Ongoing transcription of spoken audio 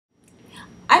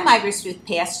I'm Iris Ruth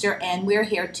Pastor, and we're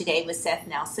here today with Seth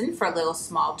Nelson for a little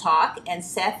small talk. And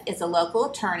Seth is a local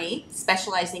attorney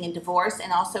specializing in divorce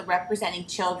and also representing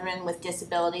children with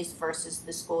disabilities versus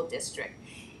the school district.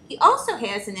 He also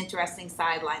has an interesting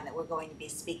sideline that we're going to be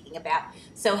speaking about.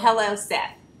 So hello,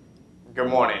 Seth. Good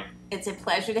morning. It's a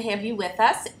pleasure to have you with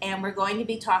us, and we're going to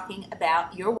be talking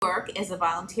about your work as a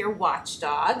volunteer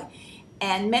watchdog.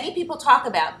 And many people talk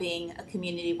about being a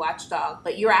community watchdog,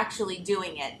 but you're actually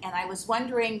doing it. And I was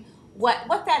wondering what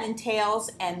that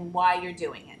entails and why you're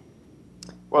doing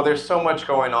it. Well, there's so much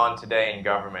going on today in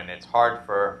government. It's hard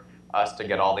for us to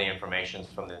get all the information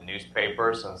from the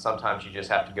newspapers, and sometimes you just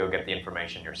have to go get the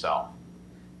information yourself.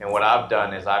 And what I've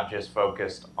done is I've just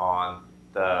focused on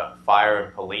the Fire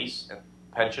and Police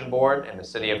Pension Board in the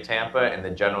City of Tampa and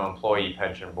the General Employee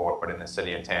Pension Board in the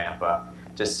City of Tampa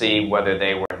to see whether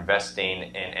they were investing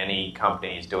in any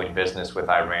companies doing business with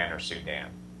Iran or Sudan.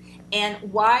 And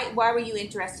why were you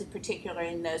interested particularly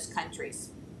in those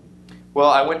countries? Well,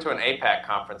 I went to an APAC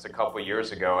conference a couple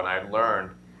years ago, and I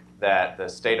learned that the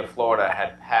state of Florida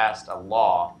had passed a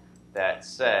law that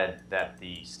said that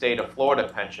the state of Florida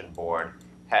Pension Board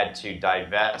had to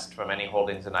divest from any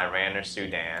holdings in Iran or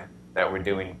Sudan that were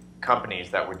doing companies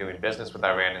that were doing business with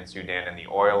Iran and Sudan in the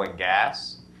oil and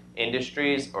gas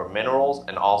industries or minerals,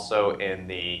 and also in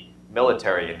the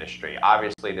military industry.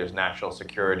 Obviously, there's national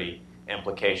security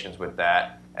implications with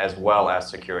that, as well as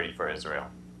security for Israel.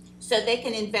 So they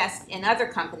can invest in other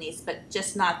companies, but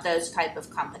just not those type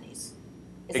of companies.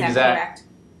 Is that correct?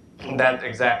 That's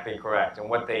exactly correct. And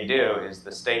what they do is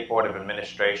the State Board of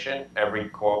Administration every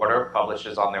quarter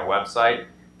publishes on their website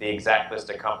the exact list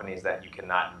of companies that you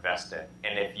cannot invest in.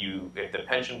 And if the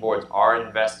pension boards are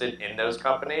invested in those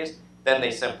companies, then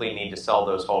they simply need to sell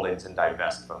those holdings and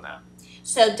divest from them.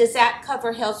 So does that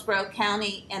cover Hillsborough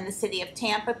County and the City of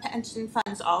Tampa pension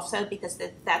funds also, because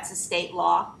that's a state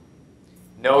law?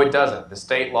 No, it doesn't. The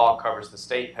state law covers the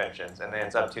state pensions, and then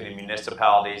it's up to the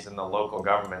municipalities and the local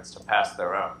governments to pass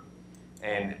their own.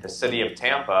 And the City of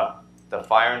Tampa, the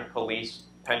Fire and Police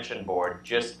Pension Board,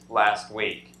 just last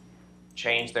week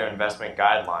changed their investment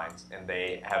guidelines, and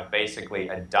they have basically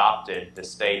adopted the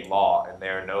state law, and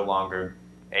they're no longer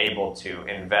able to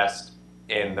invest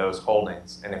in those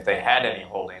holdings. And if they had any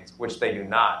holdings, which they do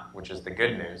not, which is the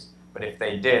good news, but if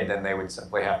they did, then they would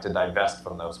simply have to divest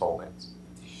from those holdings.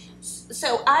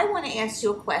 So I want to ask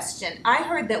you a question. I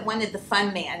heard that one of the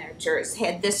fund managers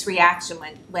had this reaction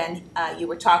when you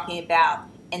were talking about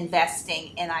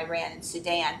investing in Iran and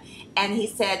Sudan. And he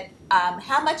said,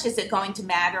 how much is it going to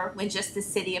matter when just the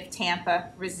City of Tampa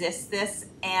resists this?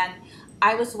 And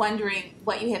I was wondering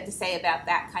what you have to say about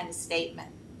that kind of statement.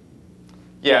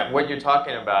 Yeah, what you're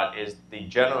talking about is the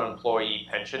General Employee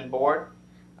Pension Board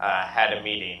had a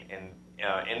meeting,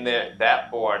 and that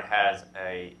board has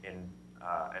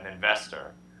an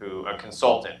investor, a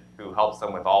consultant who helps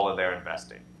them with all of their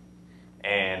investing.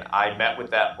 And I met with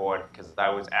that board because I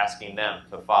was asking them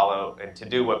to follow and to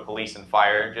do what police and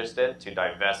fire just did, to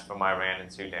divest from Iran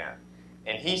and Sudan.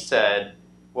 And he said,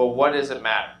 well, what does it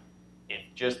matter if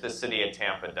just the City of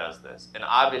Tampa does this? And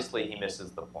obviously he misses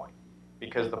the point,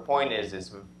 because the point is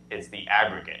it's the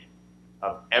aggregate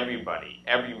of everybody,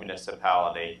 every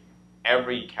municipality,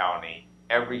 every county,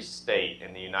 every state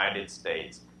in the United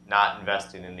States not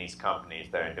investing in these companies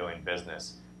that are doing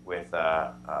business with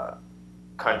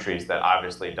countries that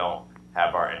obviously don't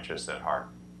have our interests at heart.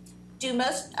 Do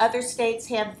most other states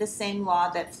have the same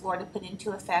law that Florida put into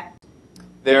effect?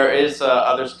 There is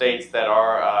other states that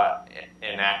are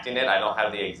enacting it. I don't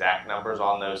have the exact numbers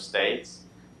on those states.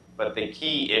 But the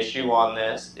key issue on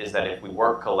this is that if we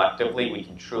work collectively, we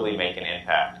can truly make an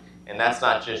impact. And that's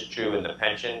not just true in the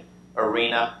pension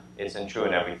arena, it's true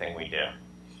in everything we do.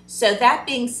 So that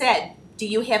being said, do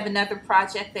you have another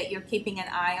project that you're keeping an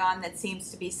eye on that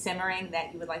seems to be simmering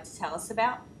that you would like to tell us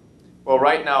about? Well,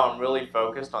 right now I'm really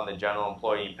focused on the General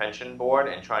Employee Pension Board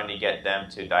and trying to get them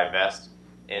to divest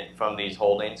from these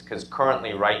holdings, because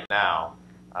currently right now,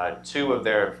 two of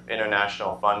their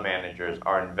international fund managers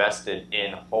are invested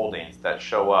in holdings that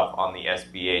show up on the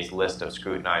SBA's list of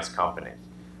scrutinized companies.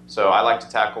 So I like to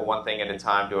tackle one thing at a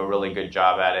time, do a really good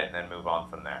job at it, and then move on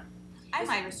from there. I'm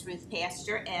Iris Ruth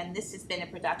Pastor, and this has been a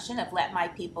production of Let My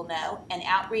People Know, an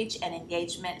outreach and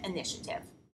engagement initiative.